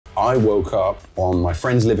I woke up on my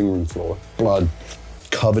friend's living room floor, blood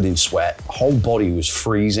covered in sweat. Whole body was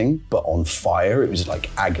freezing, but on fire. It was like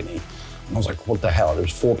agony. And I was like, what the hell? There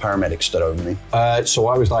was 4 paramedics stood over me. So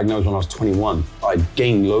I was diagnosed when I was 21. I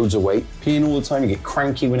gained loads of weight, peeing all the time. You get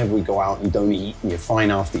cranky whenever we go out and you don't eat, and you're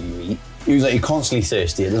fine after you eat. He was like, you're constantly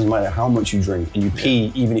thirsty. It doesn't matter how much you drink, and you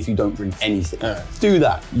pee even if you don't drink anything. Do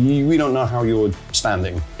that. We don't know how you're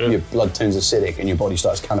standing. Your blood turns acidic and your body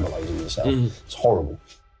starts cannibalizing yourself. It's horrible.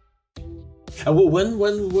 When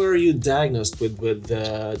were you diagnosed with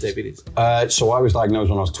diabetes? So I was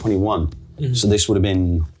diagnosed when I was 21. So this would have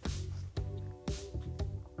been,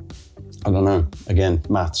 I don't know. Again,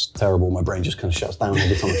 maths, terrible. My brain just kind of shuts down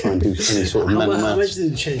every time I try and do any sort of mental maths. How much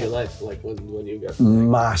did it change your life, like when you got?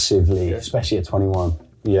 Massively, especially at 21.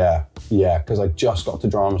 Yeah, because I just got to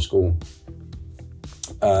drama school,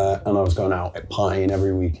 and I was going out partying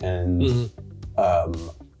every weekend,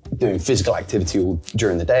 doing physical activity all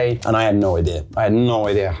during the day, and I had no idea. I had no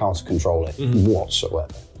idea how to control it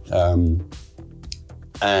whatsoever.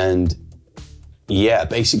 And yeah,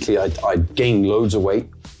 basically, I gained loads of weight.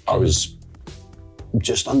 I was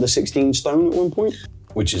just under 16 stone at one point,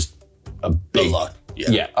 which is a lot.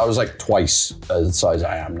 Yeah, I was like twice the size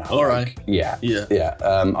I am now. All right. Yeah.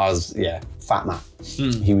 I was fat man.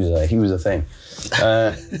 He was a thing.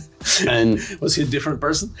 And was he a different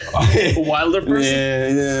person? A wilder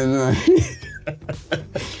person? No.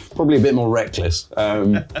 Probably a bit more reckless.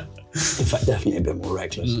 In fact, definitely a bit more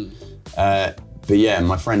reckless. But yeah,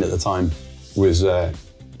 my friend at the time was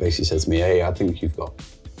basically said to me, "Hey, I think you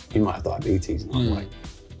might have diabetes." And I was like,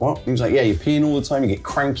 what? He was like, yeah, you're peeing all the time, you get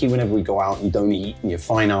cranky whenever we go out and you don't eat, and you're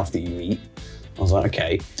fine after you eat. I was like,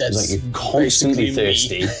 okay. That's like, you're constantly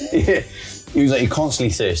thirsty. He was like, you're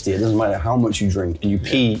constantly thirsty, it doesn't matter how much you drink, and you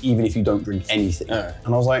pee even if you don't drink anything. And I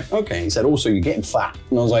was like, okay. He said, also, you're getting fat.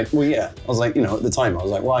 And I was like, well, yeah. I was like, at the time, I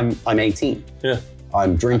was like, well, I'm 18. Yeah.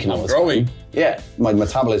 I'm drinking all the growing. time. Yeah, my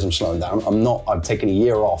metabolism's slowing down. I've taken a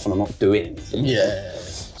year off and I'm not doing anything. Yeah.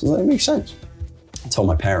 So that makes sense. I told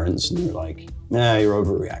my parents and they were like, nah, you're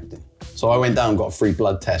overreacting. So I went down and got a free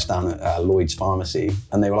blood test down at Lloyd's Pharmacy,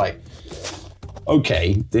 and they were like,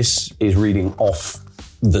 okay, this is reading off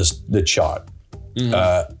the chart.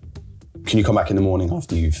 Can you come back in the morning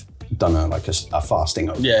after you've done a fasting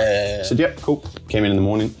over? Yeah. I said, yeah, cool. Came in the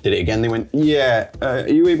morning, did it again. They went, yeah, are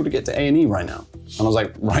you able to get to A&E right now? And I was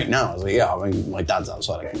like, right now? I was like, yeah, I mean, my dad's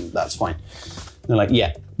outside, that's fine. And they're like,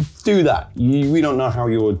 yeah, do that. We don't know how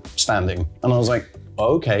you're standing. And I was like,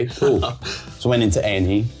 okay, cool. So I went into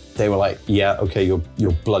A&E. They were like, yeah, okay,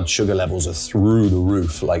 your blood sugar levels are through the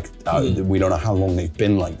roof. Like, we don't know how long they've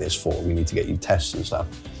been like this for. We need to get you tests and stuff.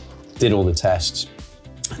 Did all the tests.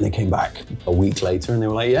 And they came back a week later and they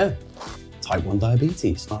were like, yeah, type 1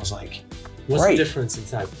 diabetes. And I was like, what's great. the difference in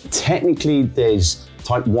type? Technically, there's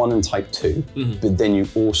type 1 and type 2, but then you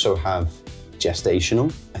also have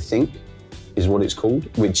gestational, I think, is what it's called,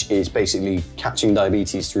 which is basically catching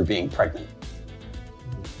diabetes through being pregnant.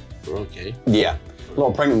 Okay. Yeah. A lot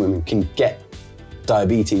of pregnant women can get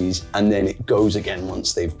diabetes and then it goes again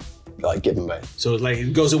once they've given birth. So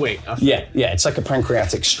it goes away after? Yeah, it's like a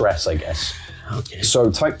pancreatic stress, I guess. Okay. So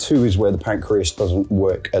type 2 is where the pancreas doesn't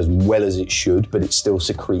work as well as it should, but it still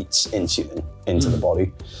secretes insulin into the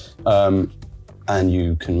body. And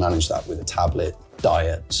you can manage that with a tablet,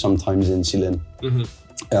 diet, sometimes insulin.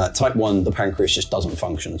 Type 1, the pancreas just doesn't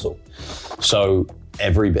function at all. So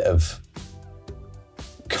every bit of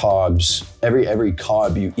carbs, every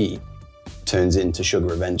carb you eat turns into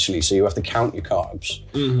sugar eventually. So you have to count your carbs,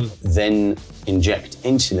 then inject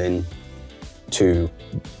insulin to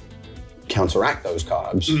counteract those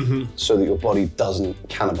carbs so that your body doesn't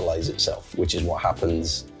cannibalize itself, which is what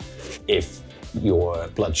happens if your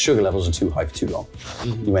blood sugar levels are too high for too long.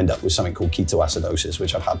 You end up with something called ketoacidosis,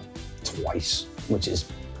 which I've had twice, which is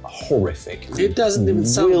horrific. It doesn't even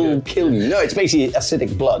sound will good. kill you. No, it's basically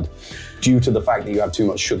acidic blood due to the fact that you have too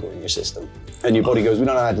much sugar in your system. And your body goes, we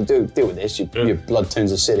don't know how to deal with this. Your blood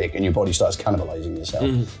turns acidic and your body starts cannibalizing yourself.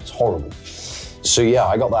 It's horrible. So yeah,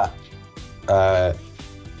 I got that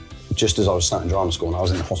just as I was starting drama school, and I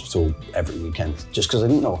was in the hospital every weekend just because I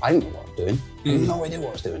didn't know what I was doing. I had no idea what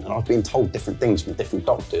I was doing. And I was being told different things from different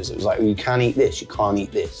doctors. It was like, well, you can eat this, you can't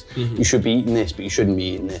eat this. You should be eating this, but you shouldn't be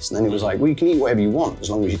eating this. And then it was like, well, you can eat whatever you want as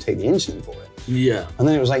long as you take the insulin for it. Yeah. And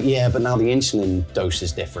then it was like, yeah, but now the insulin dose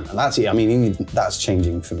is different. And that's it. I mean, that's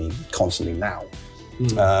changing for me constantly now.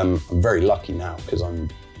 I'm very lucky now because I'm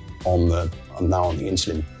now on the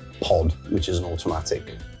insulin pod, which is an automatic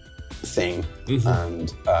thing.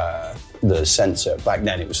 And the sensor, back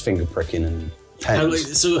then it was finger pricking and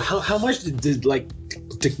pens. So how much did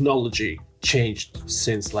technology changed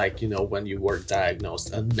since, like, you know, when you were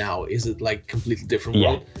diagnosed and now? Is it like completely different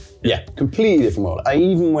world? Yeah, completely different world.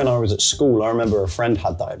 Even when I was at school, I remember a friend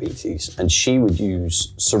had diabetes and she would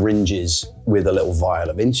use syringes with a little vial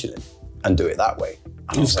of insulin and do it that way.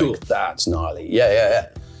 And I was cool. like, that's gnarly. Yeah.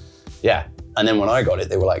 And then when I got it,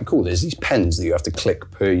 they were like, cool, there's these pens that you have to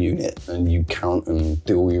click per unit and you count and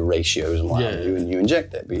do all your ratios and what have you, and you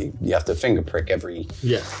inject it. But you have to finger prick every,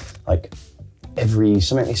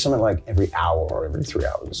 something like every hour or every 3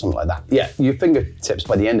 hours or something like that. Yeah, your fingertips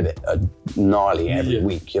by the end of it are gnarly every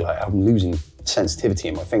week. You're like, I'm losing sensitivity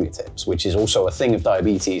in my fingertips, which is also a thing of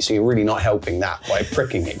diabetes. So you're really not helping that by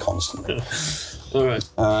pricking it constantly. All right.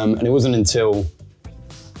 And it wasn't until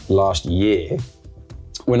last year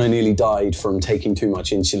when I nearly died from taking too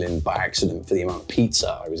much insulin by accident for the amount of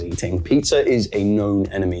pizza I was eating. Pizza is a known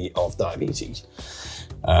enemy of diabetes.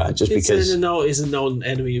 Just Pizza because is a known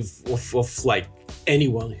enemy of like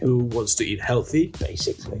anyone who wants to eat healthy,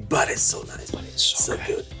 basically. But it's so nice. But it's so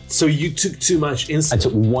good. So you took too much insulin. I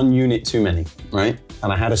took 1 unit too many, right?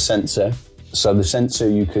 And I had a sensor. So the sensor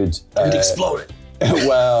you could... it exploded.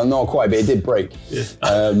 Well, not quite, but it did break.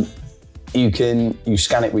 Yeah. You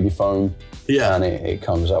scan it with your phone. Yeah. And it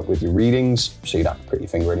comes up with your readings, so you don't have to prick your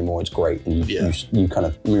finger anymore. It's great, and you kind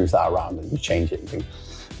of move that around and you change it.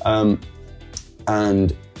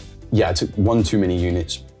 And yeah, I took 1 too many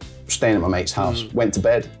units. Staying at my mate's house, went to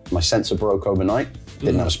bed. My sensor broke overnight.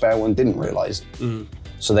 Didn't have a spare one. Didn't realise.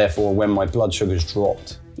 So therefore, when my blood sugars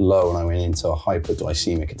dropped low and I went into a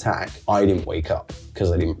hyperglycemic attack, I didn't wake up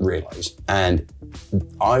because I didn't realise. And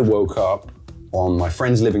I woke up on my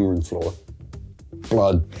friend's living room floor,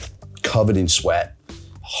 blood covered in sweat,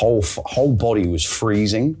 whole body was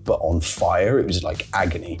freezing, but on fire. It was like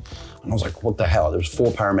agony. And I was like, what the hell? There was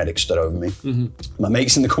 4 paramedics stood over me. My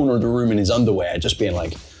mate's in the corner of the room in his underwear, just being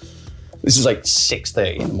like, this is like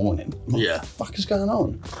 6:30 in the morning. What the fuck is going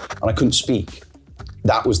on? And I couldn't speak.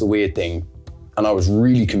 That was the weird thing. And I was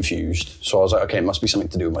really confused. So I was like, okay, it must be something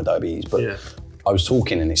to do with my diabetes. But I was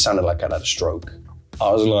talking and it sounded like I'd had a stroke.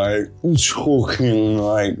 I was like, talking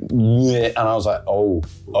like, and I was like,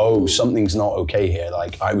 oh, something's not okay here.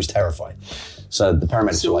 Like, I was terrified. So the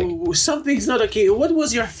paramedics were like, something's not okay. What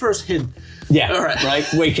was your first hint? Yeah, all right.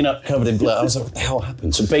 Waking up covered in blood. I was like, what the hell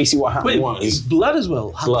happened? So basically what happened was... blood as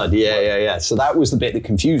well? Blood, yeah. So that was the bit that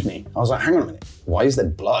confused me. I was like, hang on a minute, why is there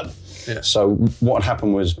blood? Yeah. So what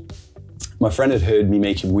happened was, my friend had heard me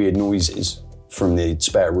making weird noises from the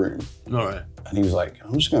spare room. All right. And he was like,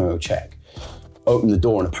 I'm just gonna go check. Opened the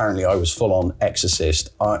door and apparently I was full on exorcist,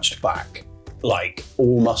 arched back, like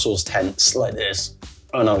all muscles tense like this.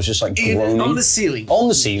 And I was just like groaning. On the ceiling. On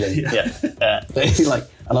the ceiling, like,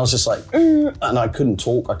 and I was just like, and I couldn't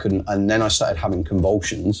talk, and then I started having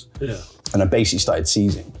convulsions. Yeah. And I basically started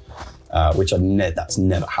seizing, which that's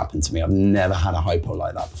never happened to me. I've never had a hypo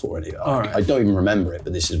like that before. I don't even remember it,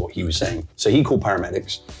 but this is what he was saying. So he called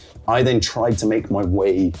paramedics. I then tried to make my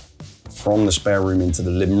way from the spare room into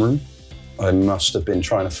the living room. I must have been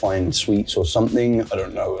trying to find sweets or something. I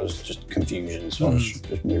don't know, it was just confusion, so I was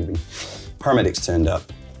just moving. Paramedics turned up.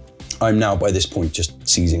 I'm now, by this point, just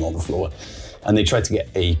seizing on the floor. And they tried to get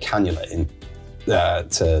a cannula in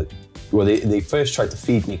they first tried to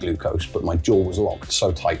feed me glucose, but my jaw was locked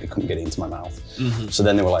so tight they couldn't get it into my mouth. So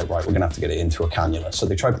then they were like, right, we're gonna have to get it into a cannula. So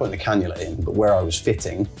they tried putting the cannula in, but where I was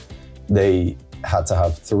fitting, they had to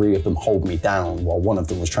have 3 of them hold me down while one of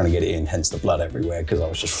them was trying to get it in, hence the blood everywhere, because I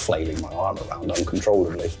was just flailing my arm around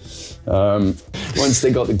uncontrollably. Once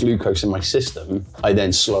they got the glucose in my system, I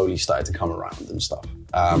then slowly started to come around and stuff.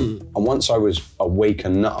 And once I was awake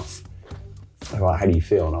enough, they were like, how do you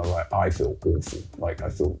feel? And I was like, I feel awful. Like, I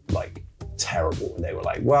feel like terrible. And they were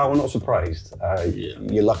like, well, we're not surprised.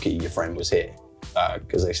 You're lucky your friend was here.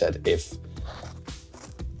 Because they said if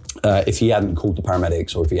he hadn't called the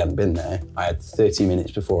paramedics or if he hadn't been there, I had 30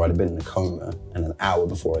 minutes before I'd have been in a coma and an hour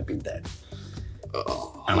before I'd been dead.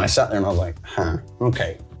 And I sat there and I was like,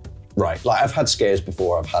 okay, right. Like, I've had scares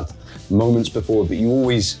before, I've had moments before, but you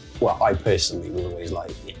always, well, I personally was always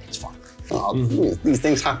like, yeah, it's fine. These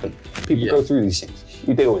things happen. People go through these things.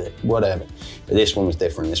 You deal with it, whatever. But this one was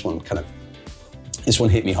different. This one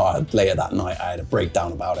hit me hard. Later that night, I had a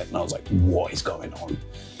breakdown about it and I was like, what is going on?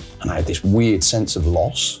 And I had this weird sense of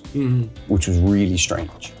loss, which was really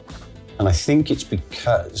strange. And I think it's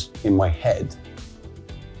because in my head,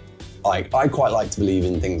 like, I quite like to believe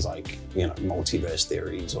in things like, multiverse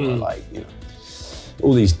theories or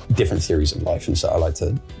all these different theories of life. And so I like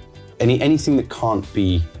to, anything that can't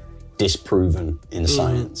be disproven in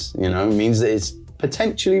science, means that it's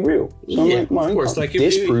potentially real. So I'm like, well, I can't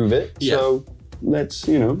disprove it. So let's,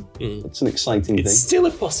 it's an exciting thing. It's still a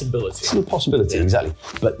possibility. It's still a possibility, exactly.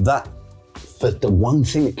 But that But the one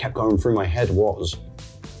thing that kept going through my head was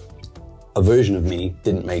a version of me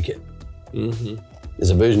didn't make it.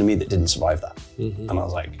 There's a version of me that didn't survive that. And I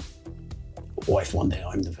was like, what if one day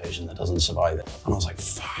I'm the version that doesn't survive it? And I was like,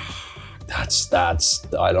 fuck,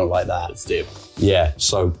 I don't like that. It's deep. Yeah,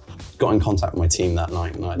 so got in contact with my team that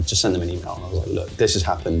night and I just sent them an email and I was like, look, this has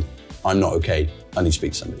happened. I'm not okay. I need to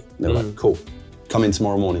speak to somebody. And they were like, cool, come in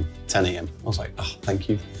tomorrow morning, 10 a.m. I was like, oh, thank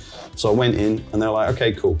you. So I went in and they're like,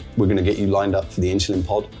 okay, cool. We're gonna get you lined up for the insulin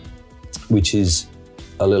pod, which is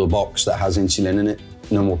a little box that has insulin in it,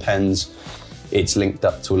 no more pens. It's linked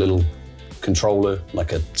up to a little controller,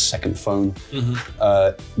 like a second phone.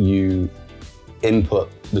 You input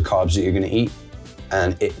the carbs that you're gonna eat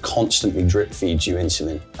and it constantly drip feeds you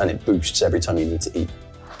insulin and it boosts every time you need to eat.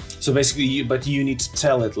 So basically, you need to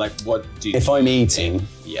tell it like what do you... If I'm eating,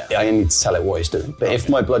 yeah, I need to tell it what it's doing. But if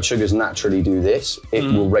my blood sugars naturally do this, it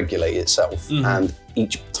will regulate itself. And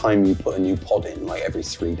each time you put a new pod in, like every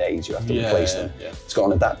 3 days, you have to replace them. It's got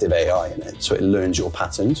an adaptive AI in it, so it learns your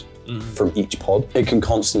patterns from each pod. It can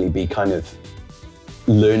constantly be kind of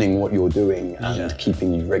learning what you're doing and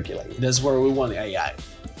keeping you regulated. That's where we want AI.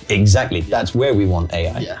 Exactly, that's where we want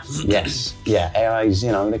AI. Yeah. Yes, yeah, AIs,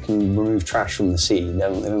 you know, they can remove trash from the sea. They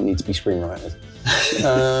don't need to be screenwriters.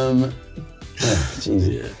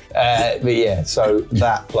 Jesus. But yeah, so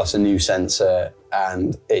that plus a new sensor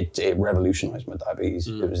and it revolutionized my diabetes.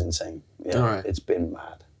 It was insane. Yeah, it's been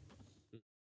mad.